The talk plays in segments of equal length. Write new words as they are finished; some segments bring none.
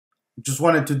Just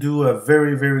wanted to do a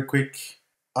very quick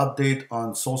update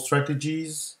on Soul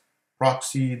Strategies,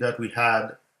 Proxy that we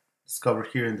had discovered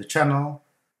here in the channel.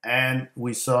 And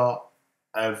we saw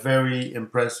a very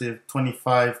impressive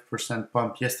 25%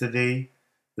 pump yesterday.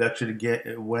 We actually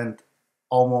went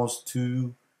almost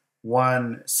to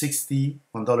 160,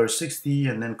 $1.60,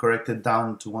 and then corrected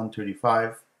down to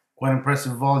 135. Quite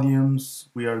impressive volumes.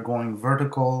 We are going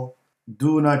vertical.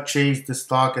 Do not chase the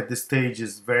stock at this stage.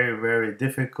 Is very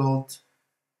difficult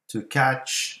to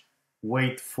catch.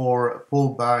 Wait for a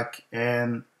pullback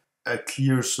and a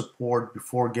clear support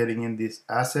before getting in this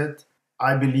asset.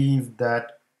 I believe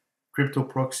that crypto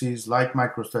proxies like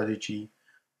MicroStrategy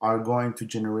are going to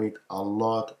generate a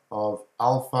lot of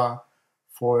alpha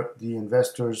for the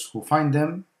investors who find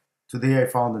them. Today I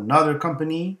found another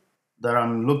company that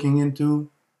I'm looking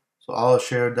into, so I'll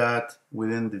share that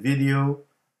within the video.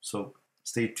 So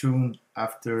stay tuned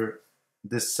after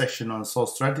this session on Soul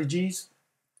Strategies.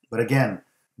 But again,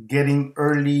 getting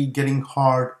early, getting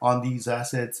hard on these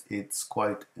assets, it's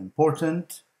quite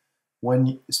important,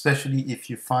 especially if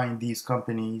you find these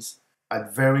companies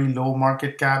at very low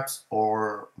market caps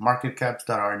or market caps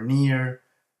that are near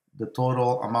the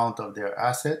total amount of their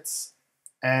assets,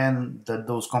 and that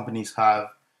those companies have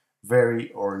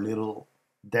very or little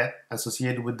debt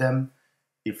associated with them.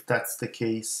 If that's the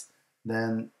case,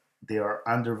 then they are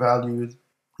undervalued.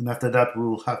 And after that, we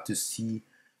will have to see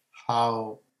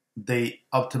how they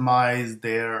optimize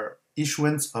their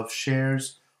issuance of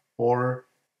shares or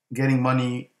getting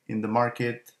money in the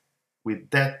market with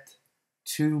debt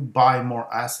to buy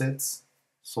more assets.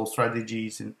 So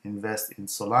strategies invest in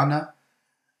Solana.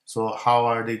 So how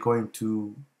are they going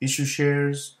to issue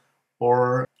shares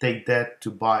or take debt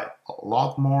to buy a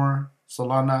lot more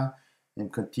Solana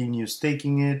and continue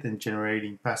staking it and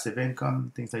generating passive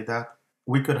income, things like that?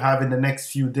 We could have in the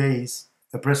next few days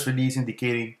a press release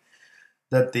indicating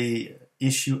that they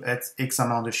issue X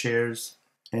amount of shares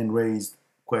and raised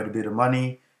quite a bit of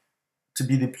money to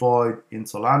be deployed in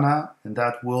Solana, and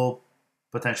that will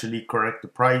potentially correct the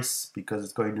price because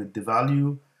it's going to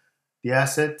devalue the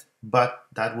asset, but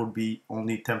that will be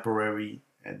only temporary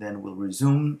and then will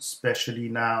resume, especially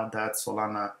now that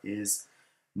Solana is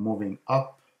moving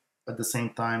up at the same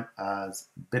time as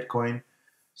Bitcoin.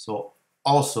 So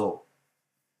also,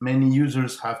 many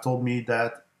users have told me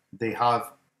that they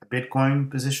have a Bitcoin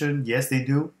position. Yes, they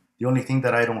do. The only thing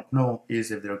that I don't know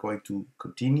is if they're going to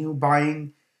continue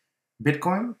buying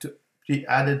Bitcoin to be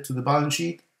added to the balance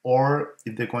sheet, or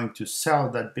if they're going to sell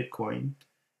that Bitcoin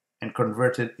and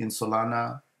convert it in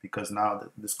Solana, because now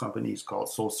this company is called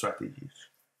Soul Strategies.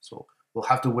 So we'll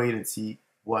have to wait and see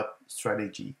what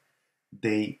strategy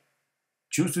they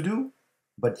choose to do.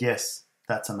 But yes,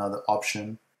 that's another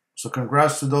option. So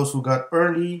congrats to those who got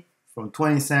early from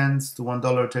 20 cents to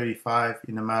 $1.35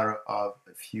 in a matter of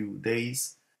a few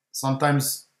days.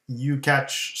 Sometimes you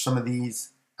catch some of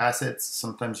these assets,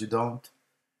 sometimes you don't.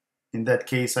 In that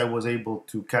case, I was able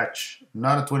to catch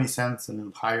not at 20 cents, a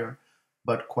little higher,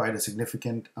 but quite a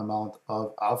significant amount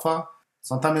of alpha.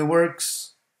 Sometimes it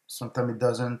works, sometimes it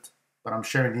doesn't, but I'm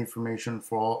sharing the information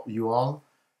for you all.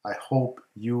 I hope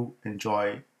you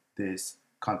enjoy this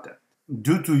content.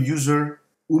 Due to user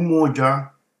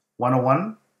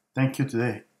Umoja101, thank you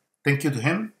to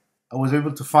him, I was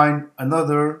able to find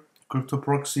another crypto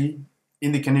proxy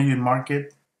in the Canadian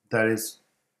market that is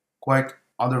quite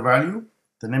undervalued.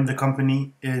 The name of the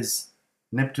company is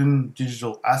Neptune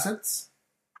Digital Assets,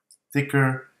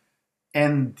 ticker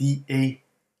NDA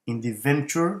in the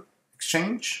Venture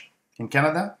Exchange in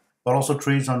Canada, but also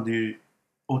trades on the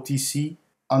OTC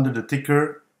under the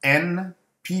ticker NPPTF.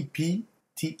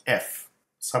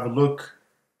 Let's have a look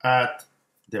at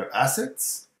their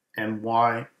assets and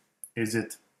why is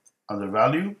it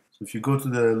undervalued. So if you go to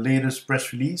the latest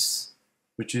press release,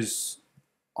 which is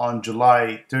on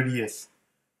July 30th,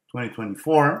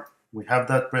 2024, we have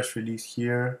that press release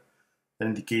here that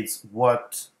indicates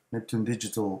what Neptune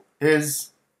Digital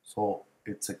is. So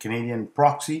it's a Canadian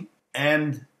proxy,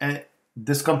 and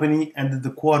this company ended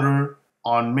the quarter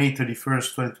on May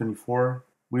 31st, 2024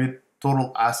 with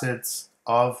total assets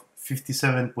of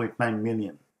 57.9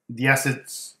 million. The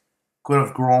assets could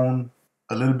have grown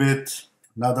a little bit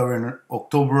now that we're in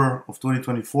October of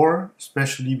 2024,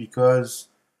 especially because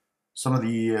some of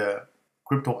the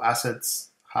crypto assets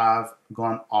have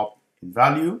gone up in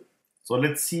value. So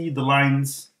let's see the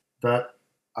lines that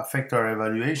affect our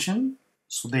evaluation.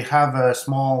 So they have a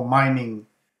small mining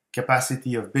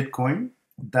capacity of Bitcoin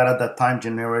that at that time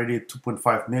generated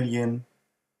 $2.5 million.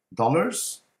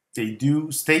 They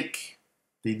do stake,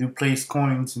 they do place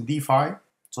coins in DeFi.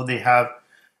 So they have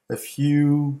a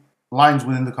few lines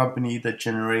within the company that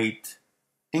generate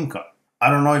income. I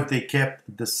don't know if they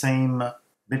kept the same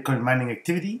Bitcoin mining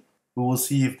activity. We will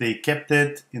see if they kept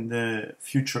it in the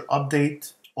future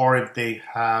update or if they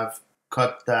have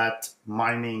cut that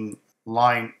mining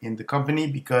line in the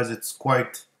company because it's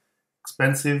quite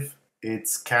expensive.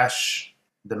 It's cash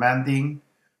demanding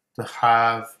to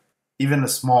have even a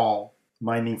small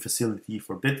mining facility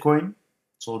for Bitcoin.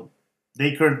 So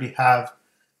they currently have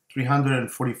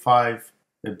 345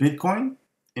 Bitcoin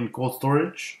in cold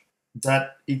storage.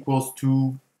 That equals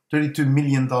to $32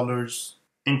 million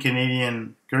in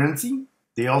Canadian currency.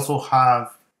 They also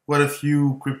have quite a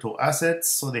few crypto assets.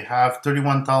 So they have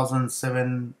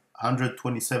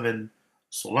 31,727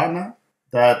 Solana.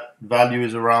 That value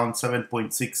is around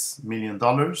 $7.6 million.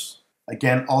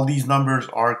 Again, all these numbers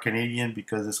are Canadian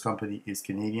because this company is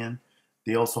Canadian.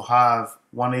 They also have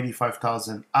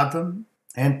 185,000 Atom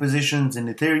and positions in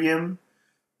Ethereum,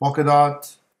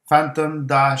 Polkadot, Phantom,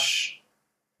 Dash,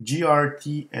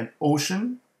 GRT, and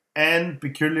Ocean. And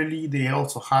peculiarly, they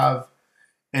also have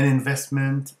an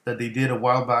investment that they did a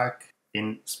while back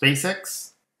in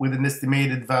SpaceX with an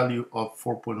estimated value of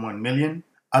 4.1 million.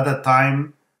 At that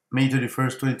time, May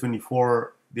 31st,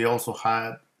 2024, they also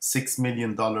had $6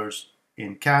 million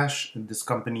in cash, and this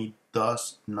company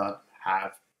does not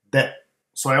have debt.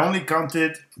 So I only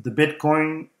counted the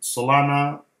Bitcoin,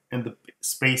 Solana, and the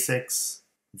SpaceX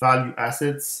value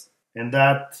assets, and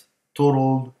that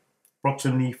totaled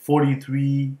approximately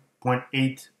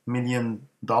 $43.8 million.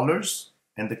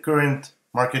 And the current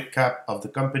market cap of the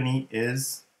company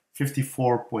is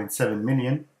 54.7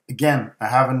 million. Again, I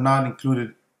have not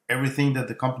included everything that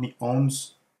the company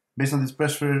owns. Based on this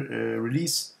press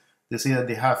release, they say that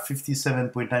they have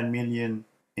 57.9 million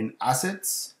in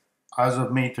assets as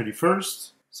of May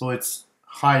 31st. So it's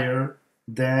higher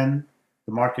than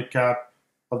the market cap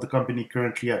of the company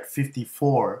currently at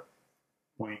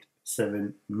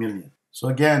 54.7 million. So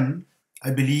again,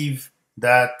 I believe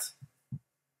that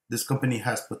this company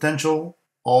has potential.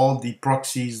 All the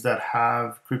proxies that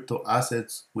have crypto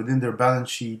assets within their balance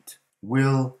sheet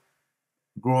will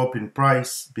grow up in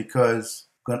price because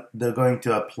they're going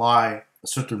to apply a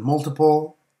certain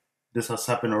multiple. This has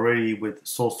happened already with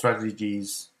Soul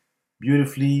Strategies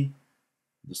beautifully.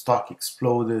 The stock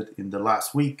exploded in the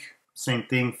last week. Same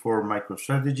thing for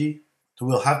MicroStrategy. So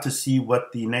we'll have to see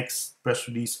what the next press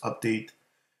release update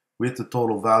with the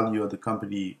total value of the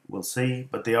company will say,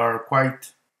 but they are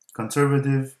quite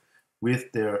conservative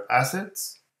with their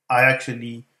assets. I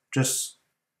actually just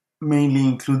mainly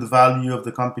include the value of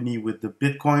the company with the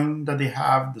Bitcoin that they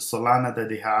have, the Solana that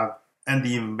they have, and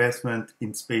the investment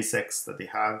in SpaceX that they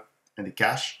have, and the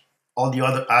cash. All the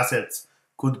other assets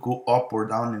could go up or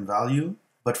down in value,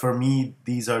 but for me,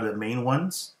 these are the main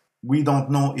ones. We don't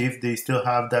know if they still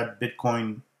have that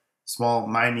Bitcoin small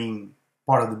mining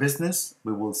part of the business.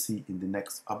 We will see in the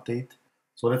next update.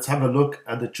 So let's have a look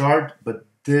at the chart. But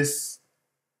this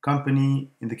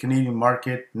company in the Canadian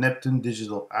market, Neptune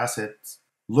Digital Assets,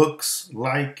 looks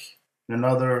like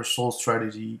another Soul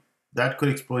Strategy that could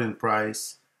explode in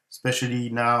price, especially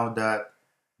now that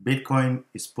Bitcoin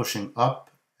is pushing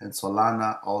up and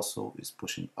Solana also is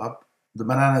pushing up. The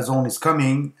banana zone is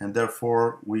coming, and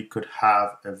therefore we could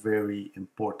have a very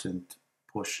important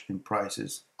push in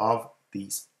prices of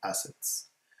these assets.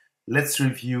 Let's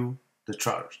review the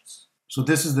charts. So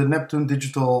this is the Neptune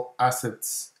Digital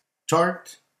Assets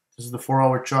chart. This is the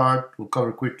 4-hour chart. We'll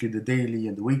cover quickly the daily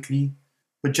and the weekly.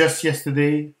 But just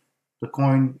yesterday, the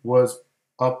coin was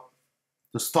up,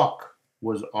 the stock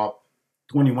was up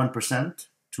 21%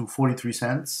 to 43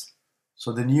 cents.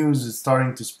 So the news is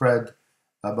starting to spread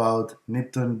about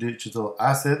Neptune Digital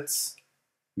Assets.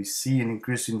 We see an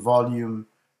increase in volume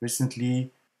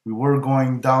recently. We were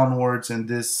going downwards in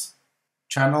this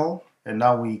channel, and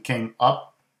now we came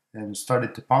up and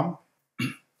started to pump.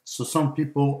 So some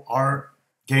people are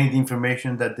getting the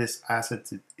information that this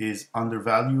asset is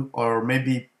undervalued, or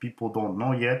maybe people don't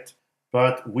know yet,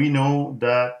 but we know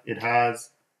that it has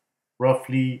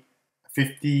roughly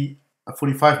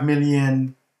 45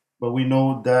 million, but we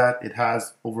know that it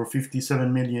has over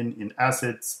 57 million in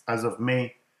assets as of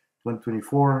May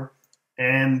 2024,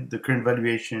 and the current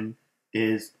valuation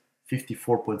is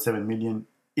 54.7 million,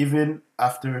 even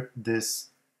after this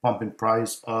pump in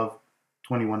price of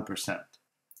 21%.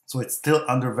 So it's still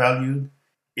undervalued.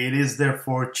 It is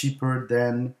therefore cheaper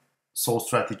than Soul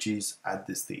Strategies at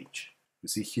this stage. You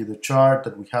see here the chart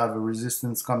that we have a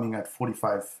resistance coming at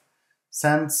 45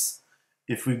 cents.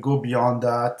 If we go beyond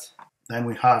that, then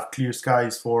we have clear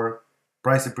skies for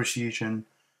price appreciation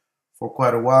for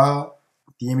quite a while.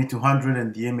 The MA200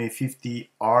 and the MA50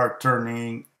 are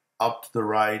turning up to the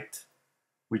right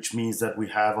which means that we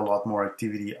have a lot more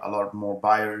activity, a lot more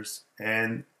buyers,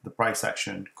 and the price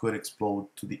action could explode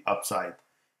to the upside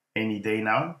any day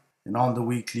now. And on the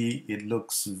weekly, it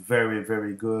looks very,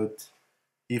 very good.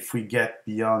 If we get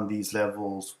beyond these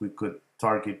levels, we could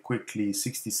target quickly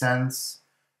 60 cents,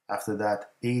 after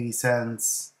that 80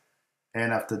 cents,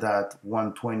 and after that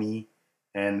 120.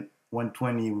 And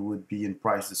 120 we would be in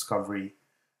price discovery,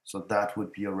 so that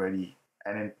would be already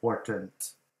an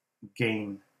important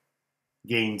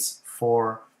gains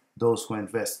for those who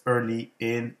invest early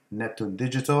in Neptune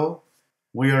Digital.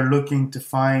 We are looking to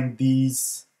find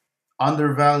these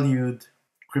undervalued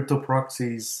crypto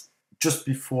proxies just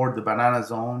before the banana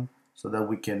zone so that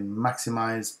we can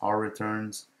maximize our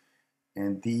returns.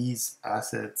 And these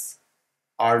assets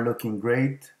are looking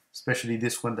great, especially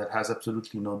this one that has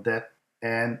absolutely no debt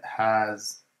and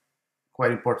has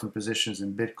quite important positions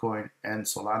in Bitcoin and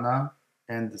Solana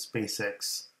and the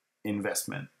SpaceX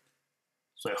investment.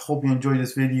 So I hope you enjoyed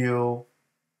this video.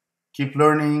 Keep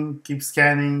learning, keep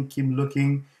scanning, keep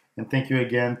looking, and thank you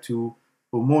again to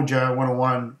Umoja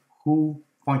 101 who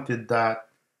pointed that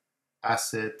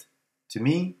asset to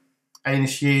me. I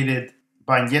initiated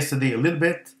buying yesterday a little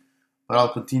bit, but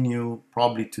I'll continue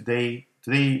probably today.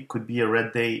 Today could be a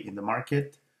red day in the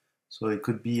market, so it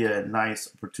could be a nice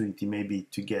opportunity maybe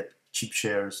to get cheap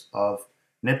shares of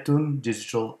Neptune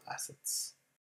digital assets.